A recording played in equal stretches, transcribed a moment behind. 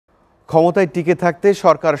ক্ষমতায় টিকে থাকতে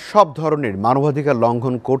সরকার সব ধরনের মানবাধিকার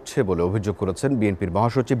লঙ্ঘন করছে বলে অভিযোগ করেছেন বিএনপির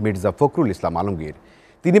মহাসচিব মির্জা ফখরুল ইসলাম আলমগীর।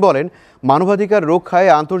 তিনি বলেন, মানবাধিকার রক্ষায়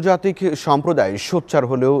আন্তর্জাতিক সম্প্রদায় সোচ্চার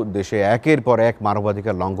হলেও দেশে একের পর এক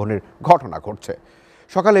মানবাধিকার লঙ্ঘনের ঘটনা ঘটছে।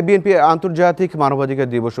 সকালে বিএনপি আন্তর্জাতিক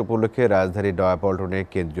মানবাধিকার দিবস উপলক্ষে রাজধানীর নয়াপল্টনে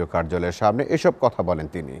কেন্দ্রীয় কার্যালয়ের সামনে এসব কথা বলেন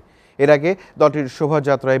তিনি। এর আগে দলটির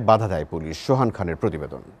শোভাযাত্রায় বাধা দেয় পুলিশ। সোহান খানের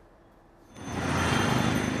প্রতিবেদন।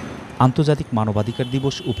 আন্তর্জাতিক মানবাধিকার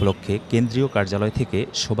দিবস উপলক্ষে কেন্দ্রীয় কার্যালয় থেকে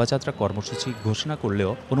শোভাযাত্রা কর্মসূচি ঘোষণা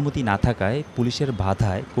করলেও অনুমতি না থাকায় পুলিশের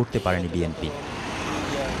বাধায় করতে পারেনি বিএনপি।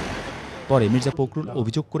 পরে মির্জা ফখরুল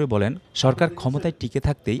অভিযোগ করে বলেন, সরকার ক্ষমতায় টিকে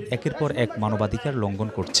থাকতেই একের পর এক মানবাধিকার লঙ্ঘন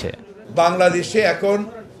করছে। বাংলাদেশে এখন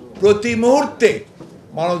প্রতি মুহূর্তে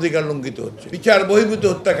মানবাধিকার লঙ্ঘিত হচ্ছে। বিচার বহির্ভূত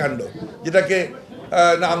হত্যাকাণ্ড, যেটাকে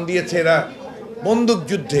নাম দিয়েছে এরা বন্দুক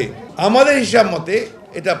যুদ্ধে, আমাদের হিসাব মতে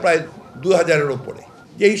এটা প্রায় 2000-এর ওপরে।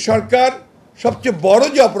 এই সরকার সবচেয়ে বড়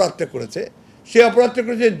যে অপরাধটা করেছে, সেই অপরাধটা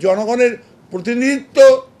করেছে জনগণের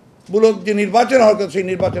প্রতিনিধিত্বমূলক যে নির্বাচন হওয়ার কথা, সেই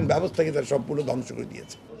নির্বাচন ব্যবস্থাকে তারা সম্পূর্ণ ধ্বংস করে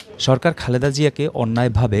দিয়েছে। সরকার খালেদা জিয়াকে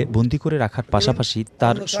অন্যায়ভাবে বন্দী করে রাখার পাশাপাশি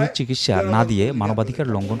তার সুচিকিৎসা না দিয়ে মানবাধিকার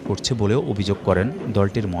লঙ্ঘন করছে বলেও অভিযোগ করেন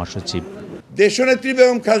দলটির মহাসচিব। দেশনেত্রী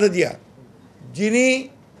বেগম খালেদা জিয়া, যিনি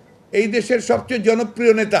এই দেশের সবচেয়ে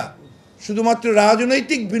জনপ্রিয় নেতা, শুধুমাত্র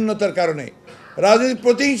রাজনৈতিক ভিন্নতার কারণে, রাজনৈতিক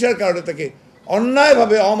প্রতিহিংসার কারণে তাকে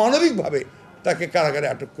অন্যায়ভাবে, অমানবিকভাবে তাকে কারাগারে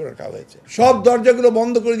আটক করে রাখা হয়েছে। সব দরজাগুলো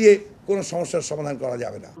বন্ধ করে দিয়ে কোনো সমস্যার সমাধান করা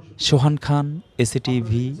যাবে না। সোহান খান,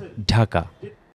 SATV, ঢাকা।